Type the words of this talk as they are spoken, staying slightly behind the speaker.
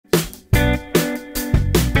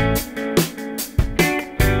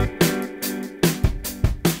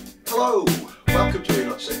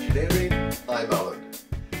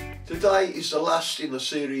is the last in the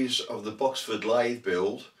series of the Boxford lathe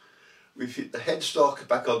build. We fit the headstock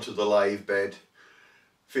back onto the lathe bed,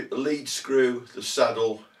 fit the lead screw, the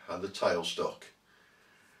saddle and the tailstock.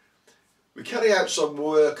 We carry out some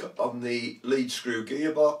work on the lead screw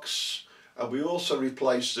gearbox, and we also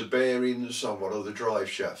replace the bearings on one of the drive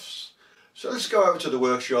shafts. So let's go over to the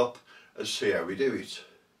workshop and see how we do it.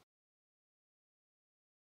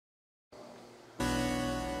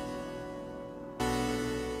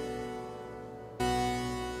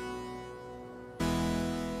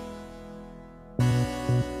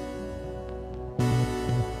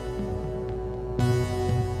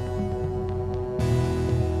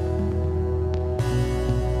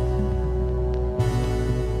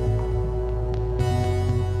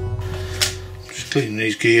 Cleaning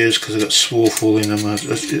these gears because they've got swarful in them. I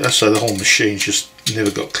say the whole machine's just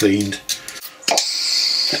never got cleaned.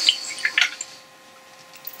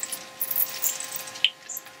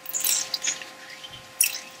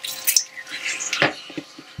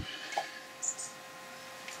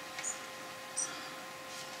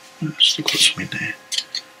 Still got some in there.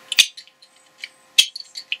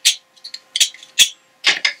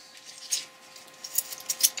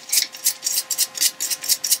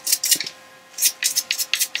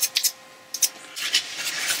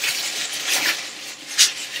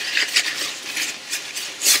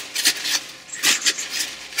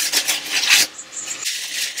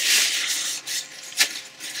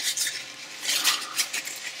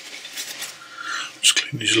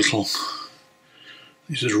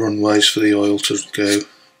 These are the runways for the oil to go. Make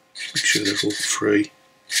sure they're all free.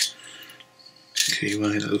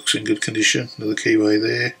 Keyway, that looks in good condition. Another keyway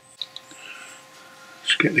there.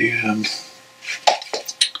 Let's get the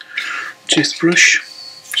toothbrush.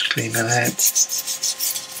 Let's clean that out.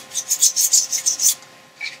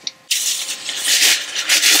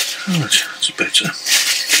 Alright, that's better.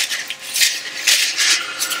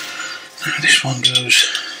 Now this one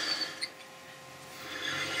goes.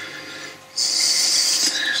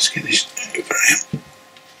 Get this over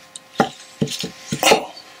here.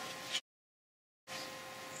 Oh.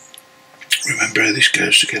 Remember how this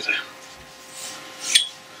goes together.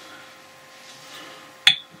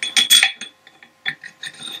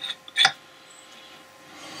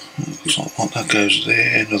 Looks like one that goes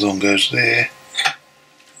there, another one goes there.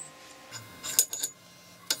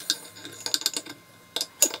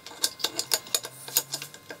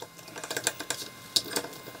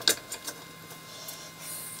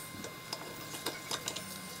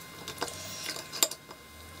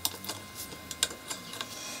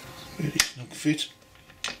 Really snug fit.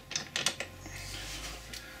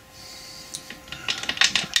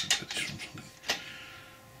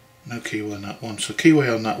 No keyway on that one, so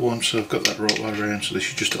keyway on that one, so I've got that right way around, so this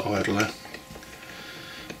is just an idler.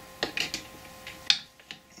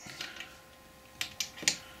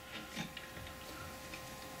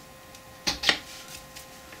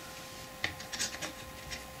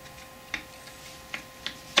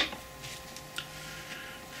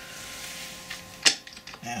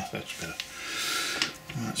 Yeah, that's better.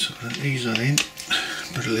 Right, so let these on in.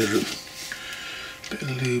 Put a little bit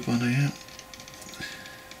of lube on here.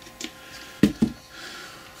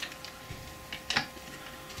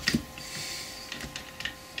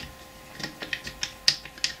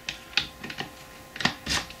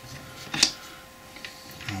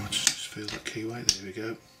 Right, just feel that keyway. There we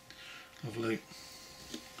go. Lovely.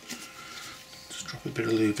 Just drop a bit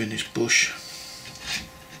of lube in this bush.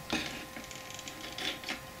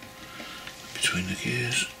 Between the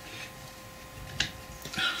gears.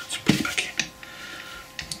 Let's put it back in.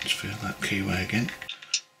 Let's feel that keyway again.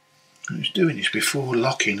 I was doing this before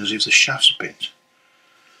locking as if the shaft's bent.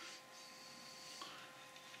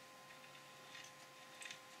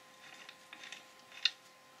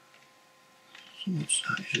 So what's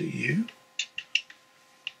that? Is it you?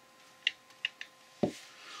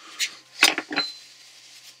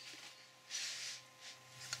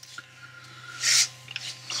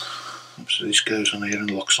 So this goes on here and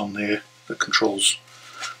locks on there. That controls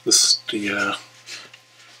the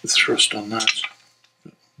thrust on that.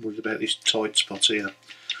 But worried about this tight spot here.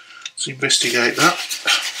 Let's investigate that.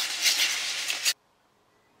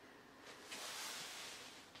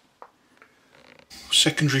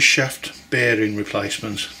 Secondary shaft bearing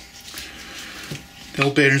replacement. The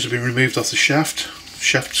old bearings have been removed off the shaft.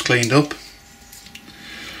 Shaft's cleaned up.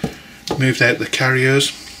 Moved out the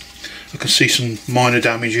carriers. I can see some minor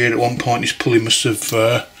damage here. At one point this pulley must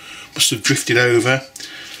have drifted over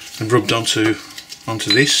and rubbed onto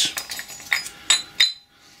this.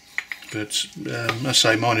 But I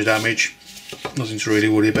say minor damage, nothing to really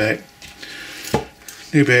worry about.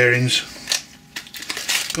 New bearings,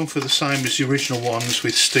 come for the same as the original ones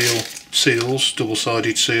with steel seals,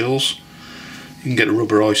 double-sided seals. You can get a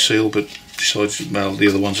rubberised seal, but besides, well, the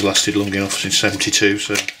other ones lasted long enough since '72,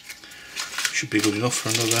 so should be good enough for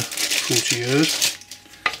another 40 years.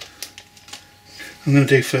 What I'm going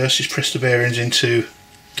to do first is press the bearings into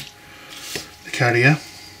the carrier.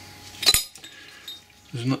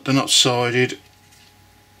 They're not sided,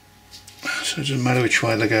 so it doesn't matter which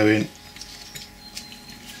way they go in.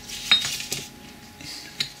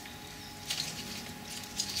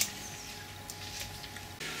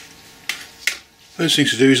 First thing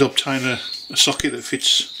to do is obtain a socket that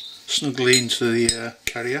fits snugly into the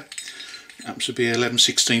carrier. It happens to be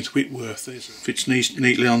 11/16 Whitworth. It fits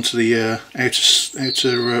neatly onto the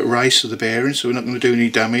outer race of the bearing, so we're not going to do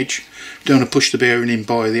any damage. We don't want to push the bearing in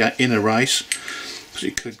by the inner race, because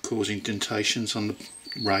it could cause indentations on the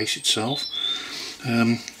race itself.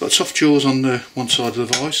 Got soft jaws on the one side of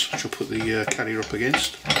the vise, which I'll put the carrier up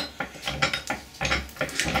against.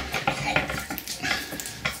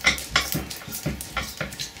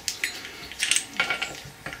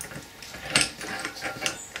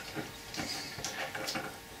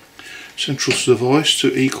 Central to the vise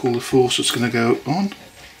to equal the force that's going to go on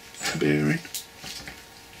the bearing.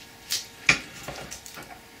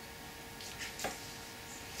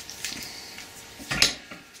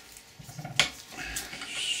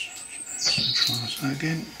 Centralise that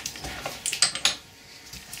again.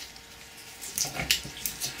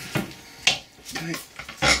 Okay.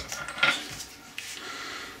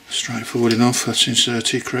 Straightforward enough, that's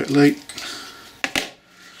inserted correctly.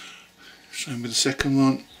 Same with the second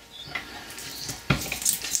one.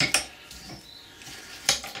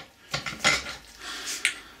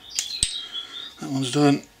 That one's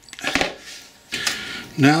done.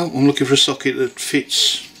 Now I'm looking for a socket that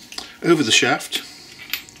fits over the shaft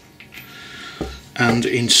and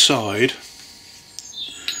inside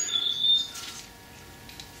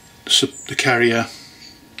the carrier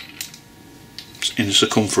in the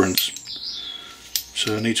circumference.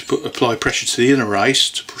 So I need to apply pressure to the inner race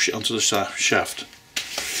to push it onto the shaft.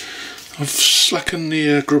 I've slackened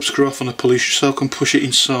the grub screw off on the pulley so I can push it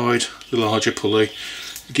inside the larger pulley,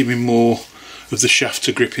 give me more of the shaft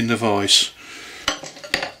to grip in the vise.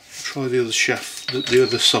 Try the other shaft, the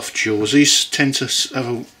other soft jaws. These tend to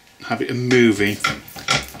have it moving.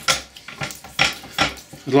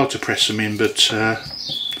 I'd like to press them in, but the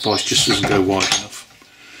vise just doesn't go wide enough.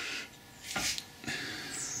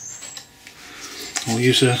 I'll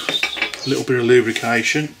use a little bit of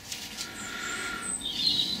lubrication,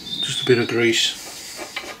 just a bit of grease.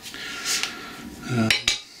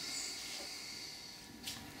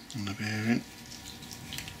 On the bearing.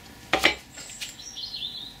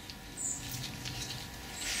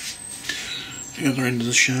 The other end of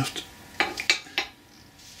the shaft.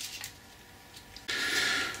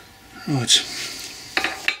 Right.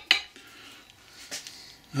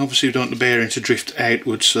 Obviously we don't want the bearing to drift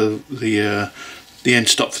outwards, so the end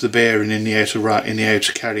stop for the bearing in the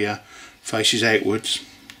outer carrier faces outwards.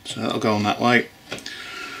 So that'll go on that way.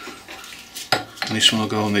 And this one will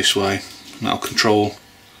go on this way. And that'll control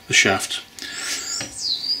the shaft.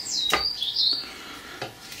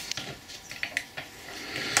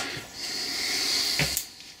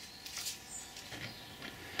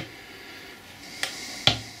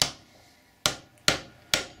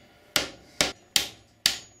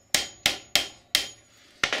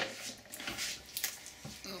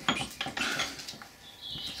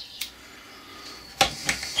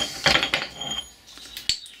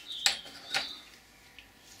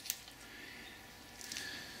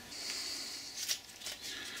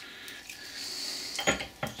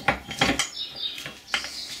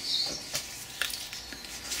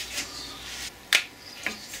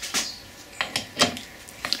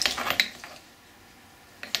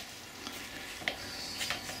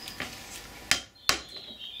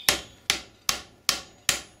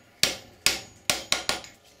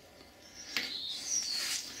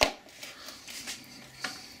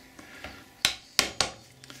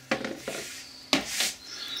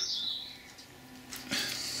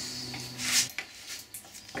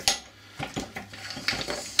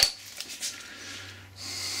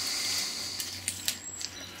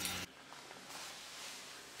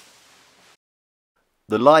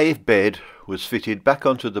 The lathe bed was fitted back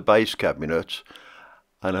onto the base cabinet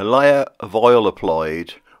and a layer of oil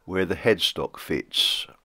applied where the headstock fits.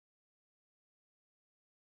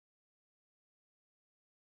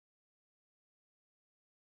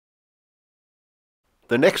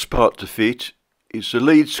 The next part to fit is the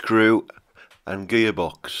lead screw and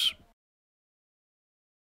gearbox.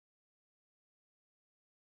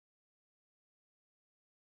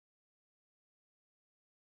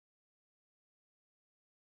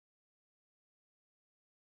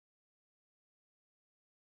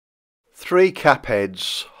 3 cap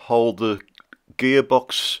heads hold the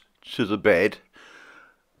gearbox to the bed,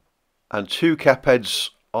 and 2 cap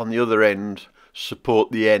heads on the other end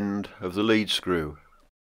support the end of the lead screw.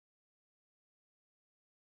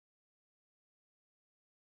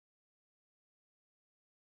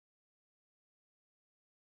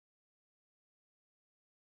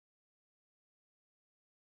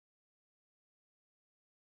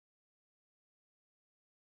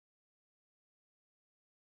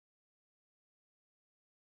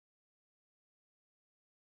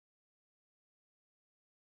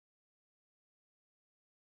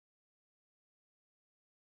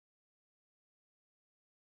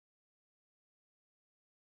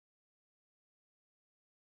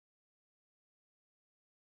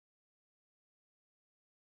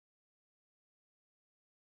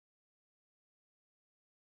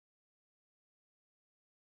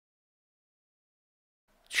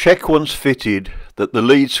 Check once fitted that the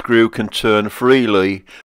lead screw can turn freely.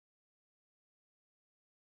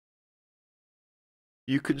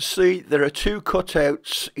 You can see there are 2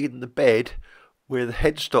 cutouts in the bed where the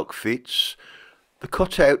headstock fits. The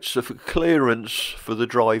cutouts are for clearance for the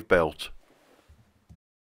drive belt.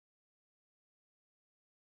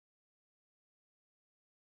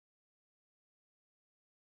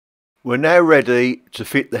 We're now ready to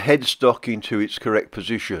fit the headstock into its correct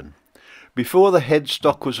position. Before the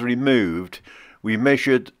headstock was removed, we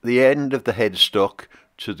measured the end of the headstock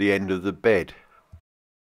to the end of the bed.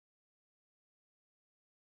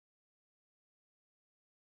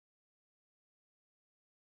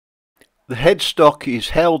 The headstock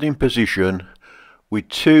is held in position with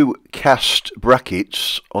 2 cast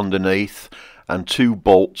brackets underneath and 2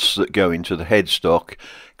 bolts that go into the headstock,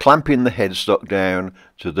 clamping the headstock down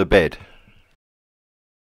to the bed.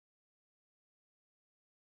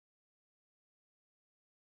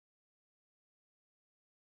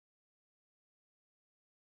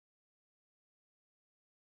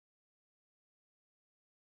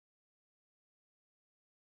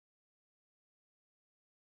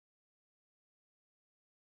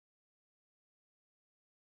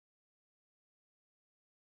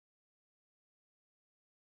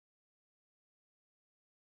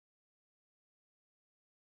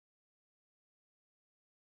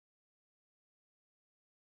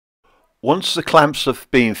 Once the clamps have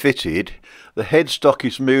been fitted, the headstock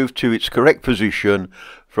is moved to its correct position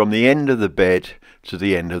from the end of the bed to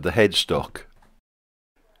the end of the headstock.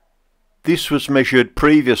 This was measured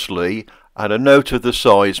previously and a note of the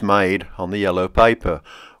size made on the yellow paper.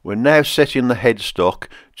 We're now setting the headstock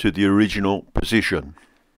to the original position.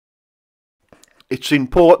 It's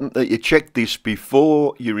important that you check this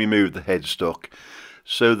before you remove the headstock,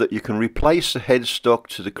 so that you can replace the headstock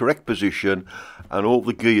to the correct position and all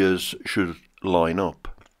the gears should line up.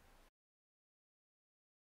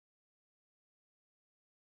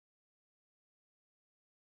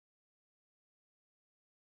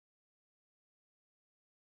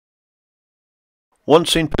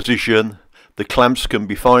 Once in position, the clamps can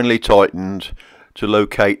be finely tightened to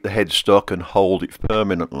locate the headstock and hold it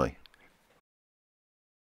permanently.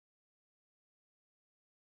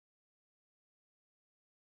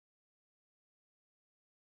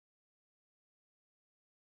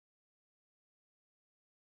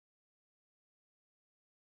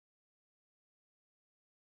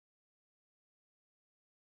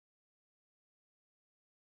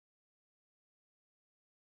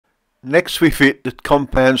 Next we fit the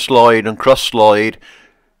compound slide and cross slide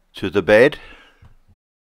to the bed.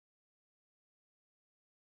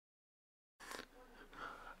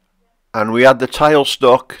 And we add the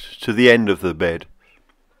tailstock to the end of the bed.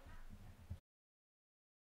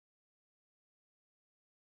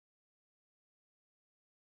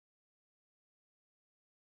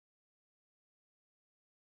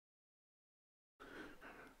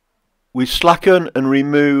 We slacken and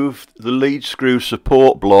remove the lead screw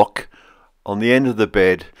support block on the end of the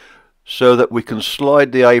bed so that we can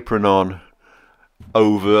slide the apron on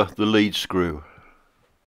over the lead screw.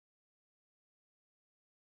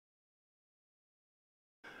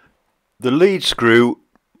 The lead screw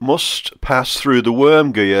must pass through the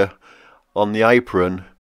worm gear on the apron,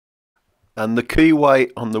 and the key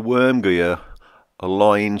weight on the worm gear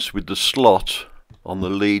aligns with the slot on the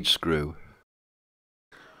lead screw.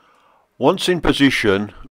 Once in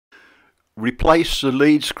position, replace the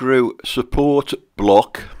lead screw support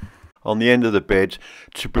block on the end of the bed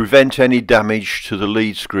to prevent any damage to the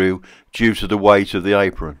lead screw due to the weight of the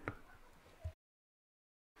apron.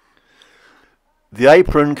 The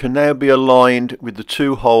apron can now be aligned with the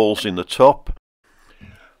 2 holes in the top,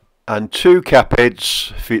 and 2 cap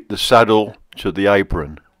heads fit the saddle to the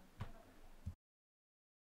apron.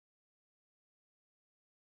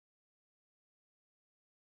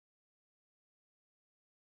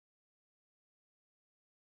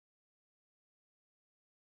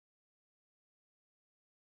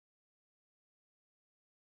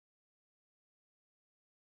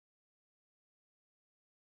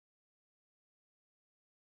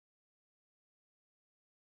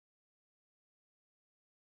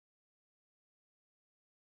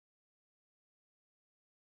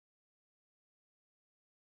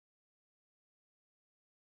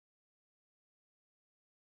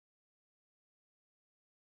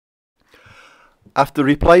 After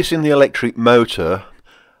replacing the electric motor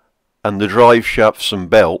and the drive shafts and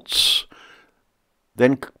belts,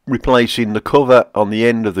 then replacing the cover on the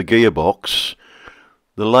end of the gearbox,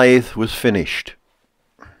 the lathe was finished.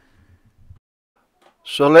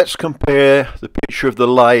 So let's compare the picture of the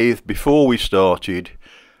lathe before we started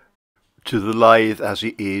to the lathe as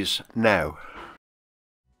it is now.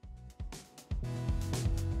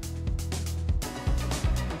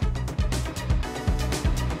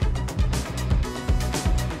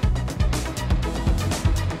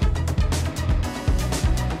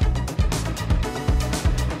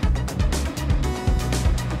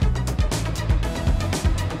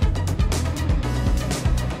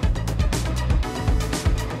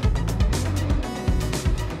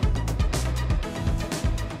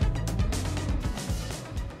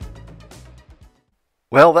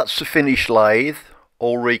 Well, that's the finished lathe,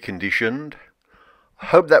 all reconditioned.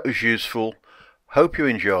 Hope that was useful, hope you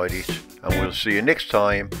enjoyed it, and we'll see you next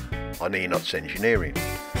time on Enots Engineering.